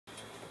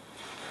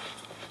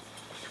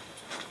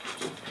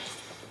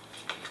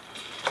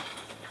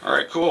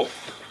cool.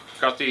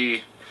 Got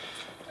the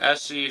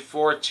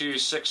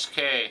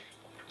SE426K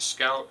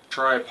Scout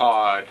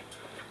tripod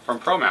from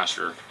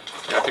ProMaster.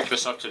 Yeah, I picked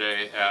this up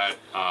today at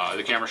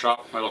the camera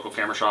shop, my local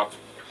camera shop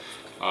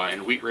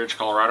in Wheat Ridge,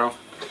 Colorado.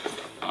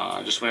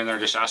 Just went in there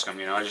and just asked them,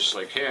 you know, I just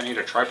like, hey, I need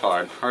a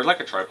tripod, or I'd like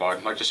a tripod,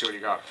 I'd like to see what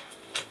you got.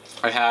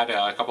 I had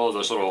a couple of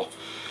those little,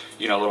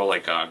 you know, little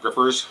like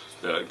grippers,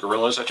 the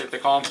gorillas I think they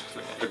call them,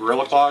 the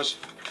gorilla claws,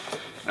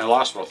 and I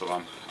lost both of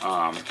them.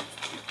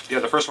 Yeah,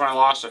 the first one I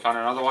lost, I found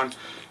another one.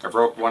 I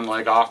broke one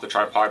leg off, the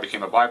tripod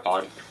became a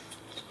bipod.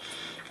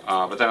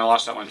 But then I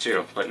lost that one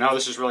too. But now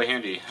this is really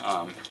handy.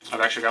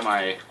 I've actually got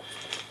my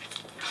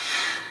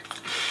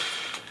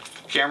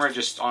camera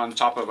just on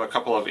top of a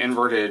couple of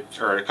inverted,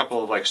 or a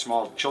couple of like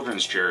small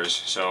children's chairs.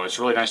 So it's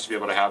really nice to be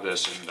able to have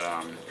this.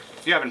 And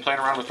yeah, I've been playing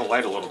around with the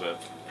light a little bit.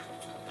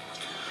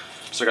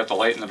 So I got the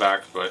light in the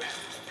back, but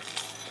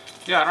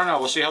yeah, I don't know.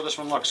 We'll see how this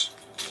one looks.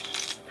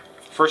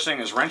 First thing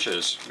is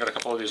wrenches. Got a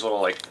couple of these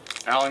little like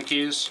Allen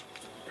keys.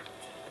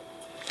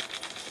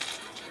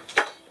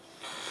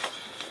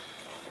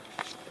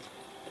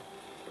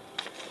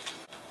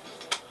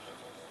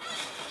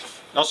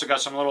 Also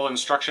got some little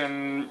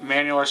instruction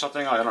manual or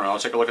something. I don't know. I'll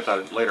take a look at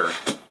that later.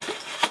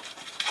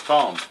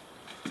 Foam.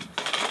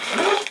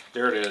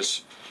 There it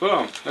is.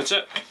 Boom. That's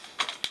it.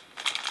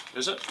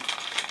 Is it?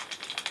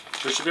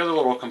 There should be other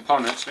little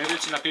components. Maybe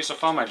it's in a piece of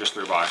foam I just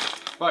threw by.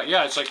 But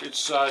yeah, it's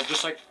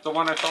just like the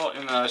one I felt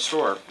in the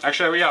store.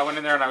 Actually, yeah, I went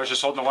in there and I was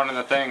just holding the one in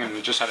the thing and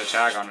it just had a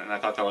tag on it, and I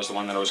thought that was the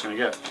one that I was going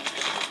to get.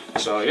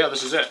 So yeah,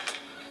 this is it.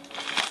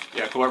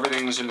 Yeah, cool.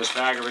 Everything's in this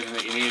bag, everything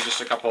that you need.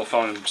 Just a couple of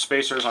foam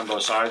spacers on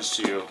both sides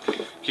to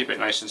keep it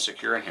nice and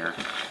secure in here.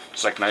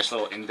 It's like nice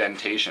little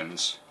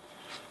indentations.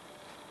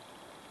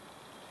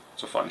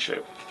 It's a fun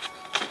shape.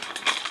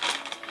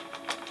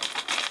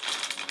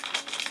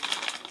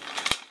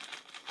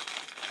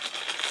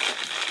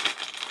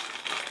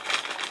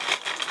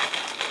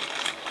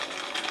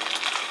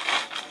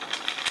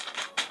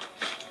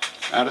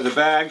 Out of the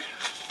bag,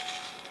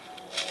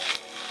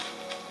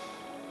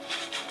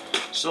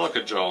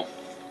 silica gel.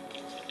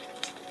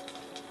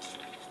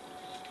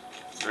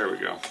 There we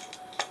go.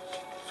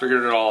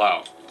 Figured it all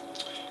out.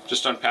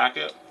 Just unpack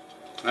it,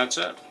 and that's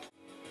it.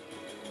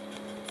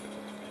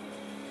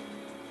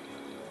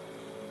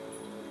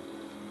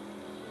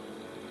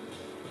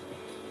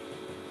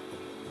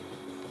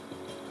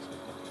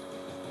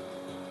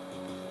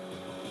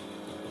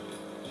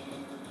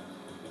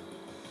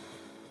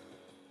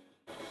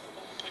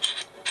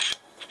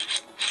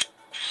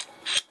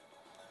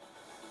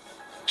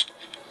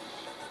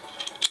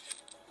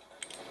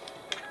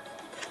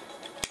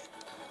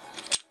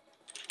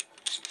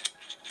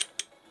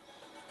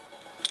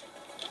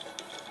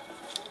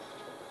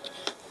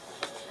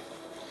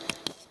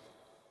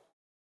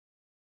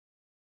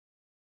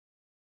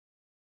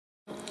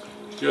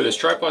 Dude, this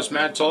tripod's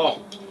mad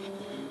tall.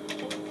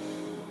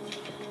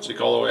 It's like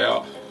all the way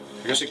out.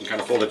 I guess you can kind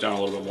of fold it down a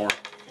little bit more.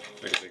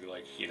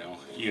 Like you know,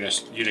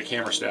 unit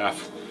camera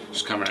staff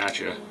just coming at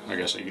you. I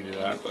guess you can do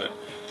that, but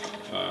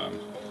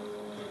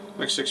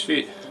like 6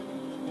 feet.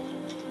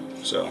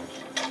 So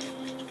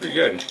it's pretty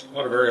good. A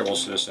lot of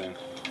variables to this thing.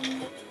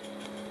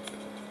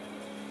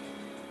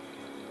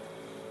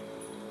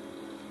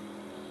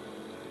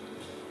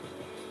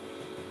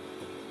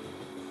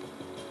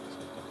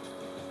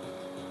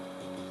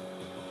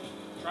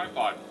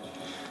 Tripod.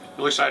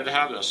 Really excited to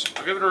have this.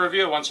 I'll give it a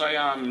review once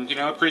I, you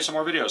know, create some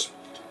more videos.